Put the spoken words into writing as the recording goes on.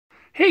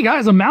Hey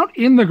guys, I'm out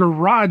in the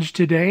garage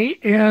today,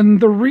 and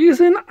the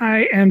reason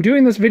I am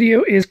doing this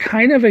video is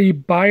kind of a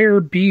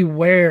buyer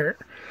beware.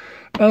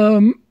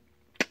 A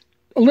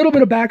little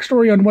bit of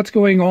backstory on what's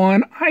going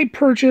on. I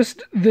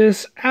purchased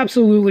this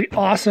absolutely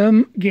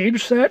awesome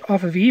gauge set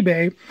off of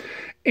eBay,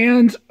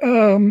 and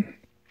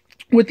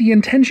with the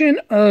intention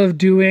of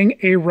doing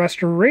a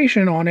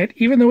restoration on it,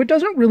 even though it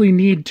doesn't really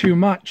need too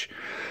much.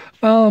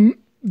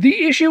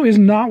 The issue is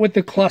not with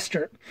the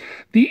cluster.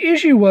 The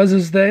issue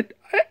is that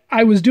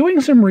I was doing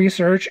some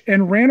research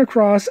and ran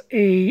across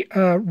a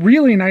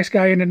really nice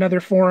guy in another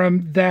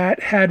forum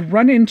that had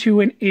run into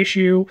an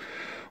issue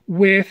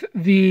with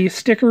the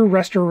sticker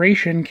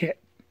restoration kit.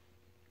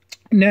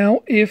 Now,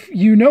 if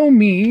you know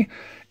me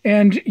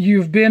and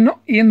you've been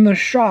in the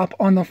shop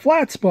on the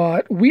Flat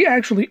Spot, we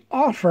actually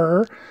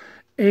offer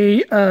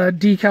a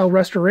decal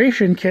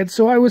restoration kit.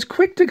 So I was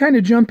quick to kind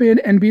of jump in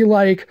and be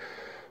like,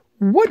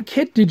 what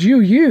kit did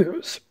you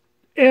use?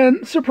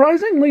 And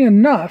surprisingly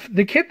enough,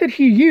 the kit that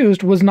he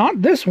used was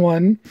not this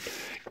one.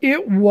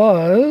 It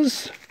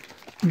was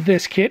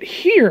this kit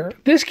here.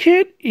 This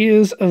kit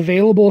is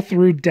available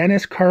through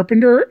Dennis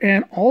Carpenter,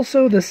 and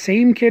also the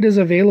same kit is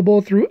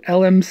available through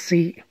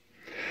LMC.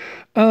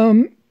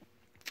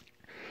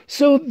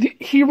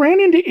 He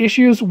ran into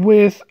issues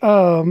with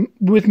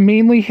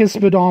mainly his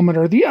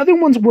speedometer. The other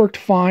ones worked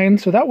fine,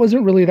 so that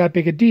wasn't really that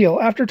big a deal.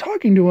 After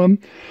talking to him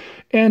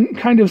and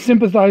kind of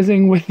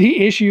sympathizing with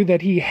the issue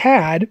that he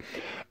had,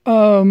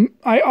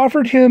 I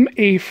offered him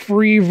a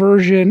free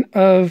version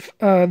of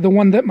the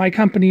one that my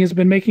company has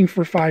been making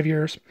for 5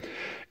 years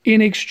in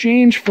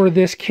exchange for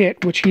this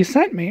kit, which he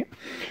sent me.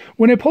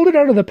 When I pulled it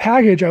out of the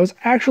package, I was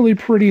actually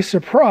pretty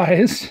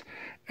surprised.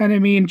 And I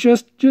mean,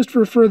 just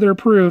for further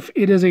proof,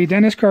 it is a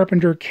Dennis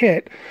Carpenter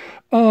kit.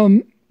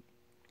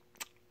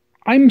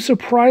 I'm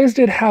surprised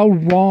at how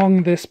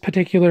wrong this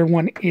particular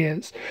one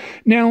is.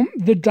 Now,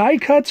 the die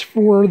cuts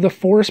for the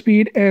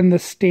 4-speed and the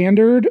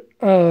standard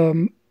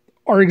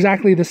are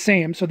exactly the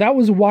same. So that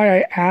was why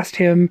I asked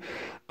him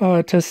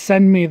to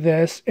send me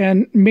this.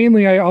 And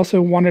mainly, I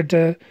also wanted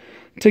to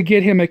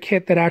get him a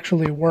kit that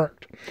actually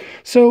worked.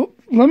 So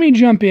let me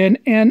jump in.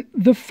 And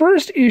the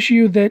first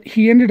issue that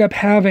he ended up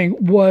having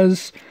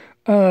was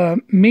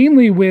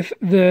mainly with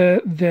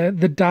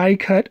the die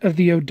cut of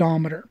the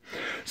odometer.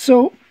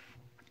 So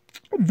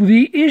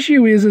the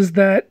issue is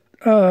that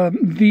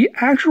the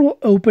actual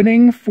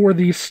opening for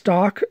the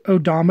stock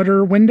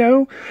odometer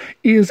window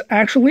is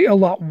actually a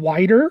lot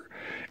wider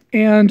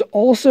and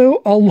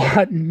also a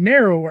lot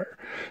narrower.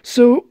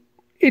 So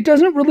it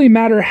doesn't really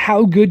matter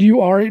how good you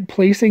are at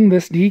placing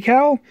this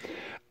decal.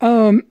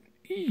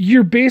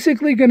 You're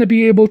basically going to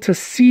be able to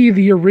see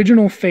the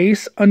original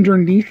face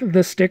underneath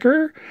the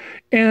sticker.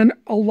 And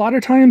a lot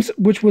of times,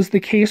 which was the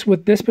case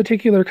with this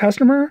particular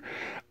customer,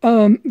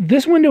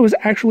 this window is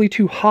actually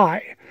too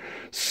high.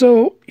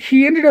 So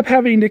he ended up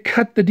having to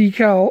cut the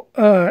decal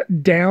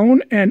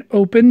down and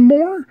open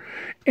more.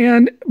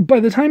 And by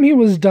the time he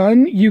was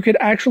done, you could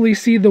actually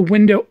see the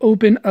window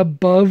open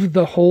above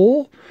the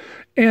hole.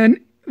 And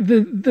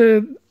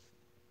the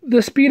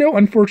Speedo,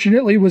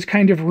 unfortunately, was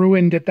kind of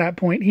ruined at that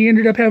point. He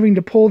ended up having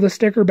to pull the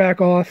sticker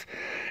back off,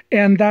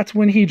 and that's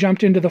when he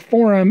jumped into the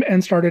forum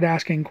and started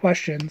asking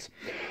questions.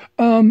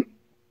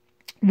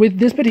 With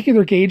this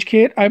particular gauge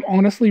kit, I'm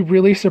honestly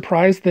really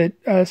surprised that,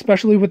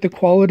 especially with the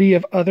quality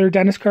of other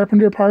Dennis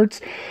Carpenter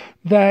parts,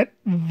 that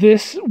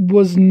this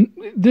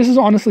is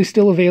honestly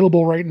still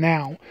available right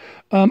now.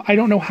 I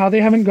don't know how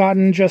they haven't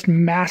gotten just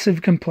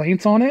massive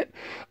complaints on it.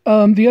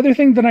 The other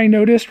thing that I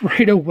noticed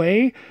right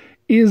away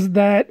is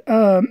that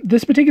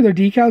this particular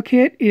decal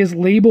kit is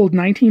labeled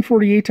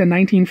 1948 to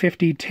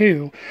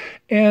 1952.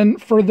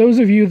 And for those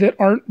of you that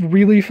aren't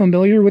really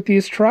familiar with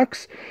these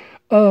trucks,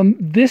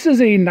 this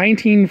is a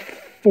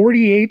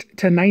 1948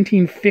 to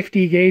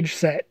 1950 gauge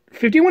set.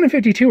 51 and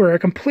 52 are a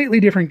completely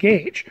different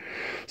gauge.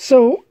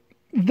 So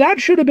that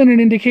should have been an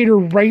indicator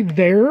right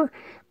there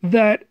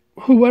that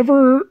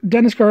whoever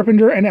Dennis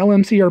Carpenter and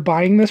LMC are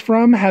buying this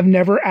from have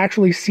never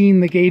actually seen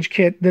the gauge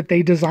kit that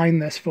they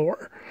designed this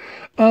for.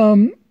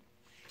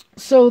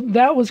 So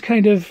that was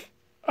kind of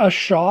a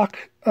shock.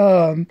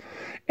 And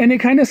it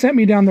kind of sent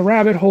me down the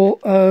rabbit hole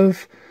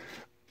of,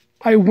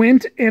 I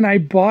went and I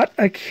bought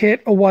a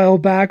kit a while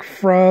back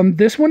from,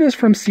 this one is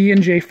from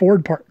C&J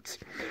Ford Parts.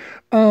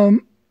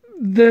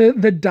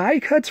 The die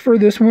cuts for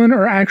this one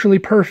are actually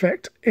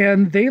perfect,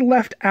 and they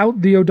left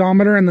out the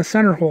odometer and the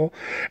center hole.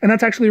 And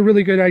that's actually a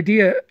really good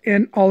idea,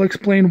 and I'll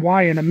explain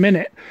why in a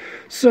minute.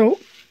 So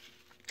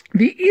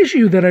the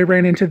issue that I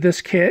ran into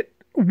this kit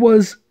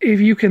was, if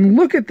you can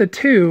look at the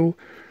two,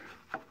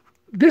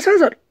 this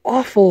has an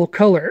awful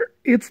color.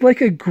 It's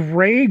like a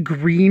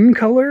gray-green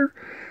color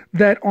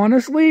that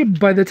honestly,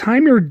 by the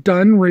time you're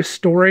done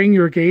restoring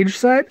your gauge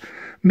set,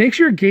 makes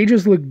your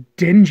gauges look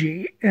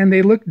dingy and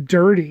they look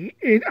dirty.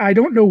 I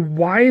don't know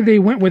why they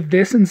went with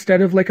this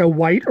instead of like a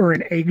white or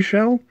an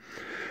eggshell.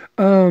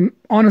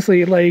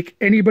 Honestly, like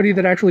anybody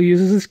that actually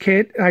uses this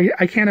kit,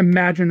 I can't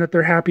imagine that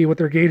they're happy with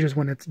their gauges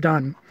when it's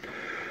done.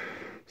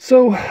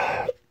 So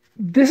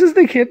this is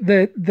the kit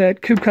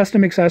that Coop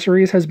Custom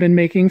Accessories has been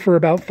making for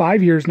about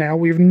 5 years now.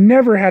 We've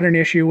never had an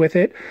issue with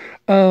it.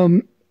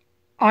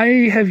 I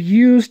have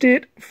used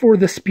it for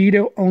the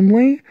Speedo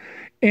only.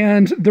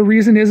 And the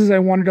reason is I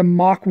wanted to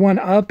mock one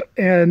up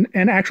and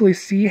actually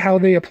see how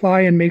they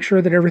apply and make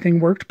sure that everything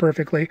worked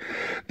perfectly.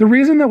 The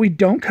reason that we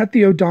don't cut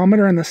the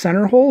odometer in the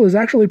center hole is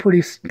actually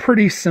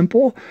pretty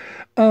simple.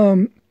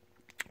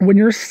 When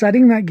you're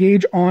setting that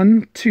gauge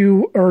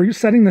or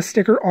setting the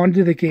sticker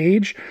onto the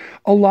gauge,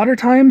 a lot of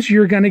times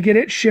you're going to get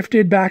it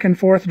shifted back and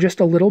forth just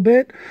a little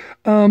bit.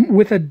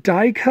 With a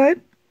die cut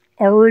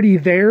already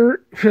there,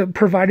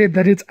 provided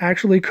that it's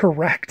actually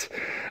correct,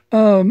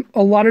 a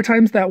lot of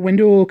times that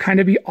window will kind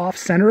of be off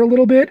center a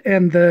little bit,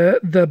 and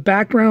the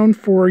background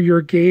for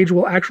your gauge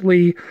will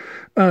actually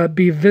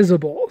be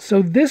visible.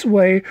 So this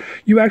way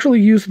you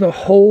actually use the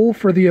hole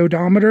for the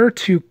odometer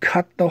to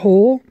cut the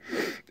hole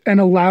and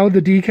allow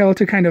the decal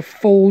to kind of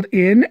fold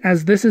in,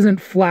 as this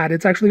isn't flat.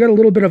 It's actually got a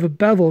little bit of a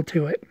bevel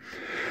to it.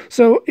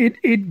 So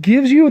it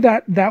gives you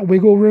that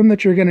wiggle room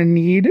that you're going to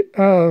need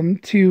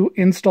to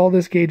install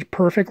this gauge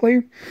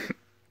perfectly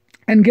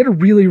and get a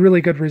really,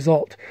 really good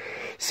result.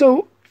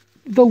 So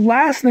the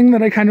last thing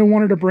that I kind of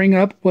wanted to bring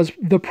up was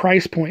the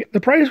price point.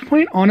 The price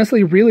point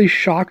honestly really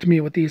shocked me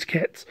with these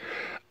kits.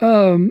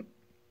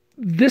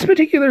 This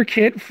particular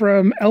kit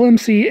from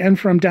LMC and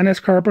from Dennis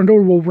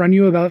Carpenter will run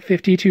you about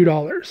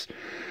 $52,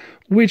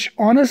 which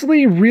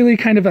honestly really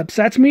kind of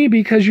upsets me,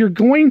 because you're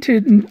going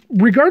to,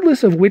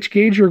 regardless of which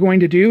gauge you're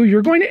going to do,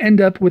 you're going to end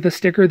up with a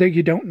sticker that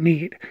you don't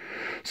need.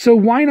 So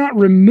why not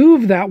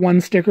remove that one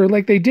sticker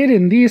like they did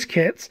in these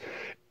kits,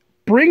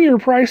 bring your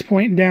price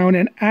point down,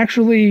 and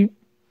actually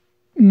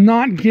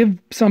not give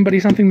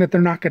somebody something that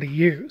they're not going to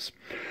use.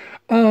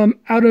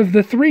 Out of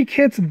the 3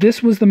 kits,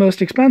 this was the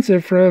most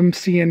expensive from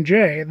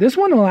C&J. This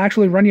one will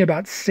actually run you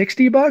about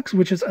 $60,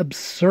 which is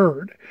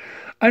absurd.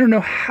 I don't know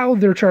how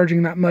they're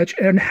charging that much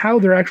and how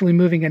they're actually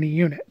moving any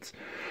units.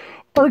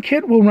 Our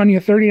kit will run you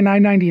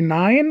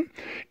 $39.99.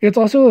 It's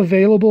also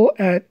available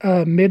at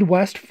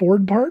Midwest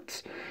Ford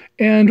Parts.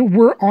 And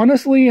we're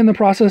honestly in the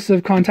process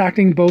of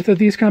contacting both of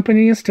these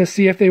companies to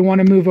see if they want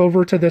to move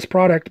over to this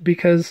product,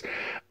 because,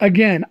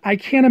 again, I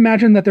can't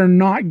imagine that they're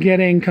not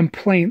getting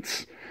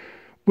complaints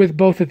with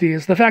both of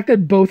these. The fact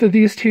that both of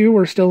these two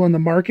are still in the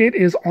market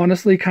is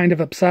honestly kind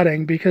of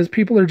upsetting, because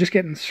people are just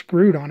getting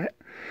screwed on it.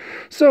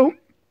 So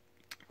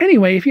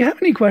anyway, if you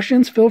have any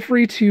questions, feel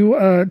free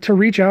to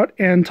reach out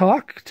and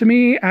talk to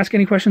me, ask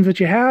any questions that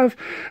you have.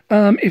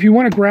 If you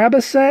want to grab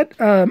a set,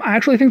 I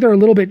actually think they're a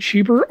little bit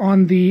cheaper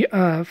on the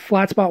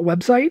Flatspot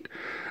website.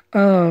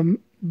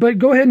 But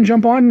go ahead and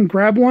jump on and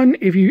grab one.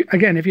 If you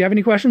have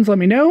any questions, let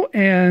me know,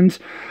 and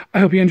I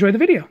hope you enjoy the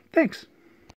video. Thanks.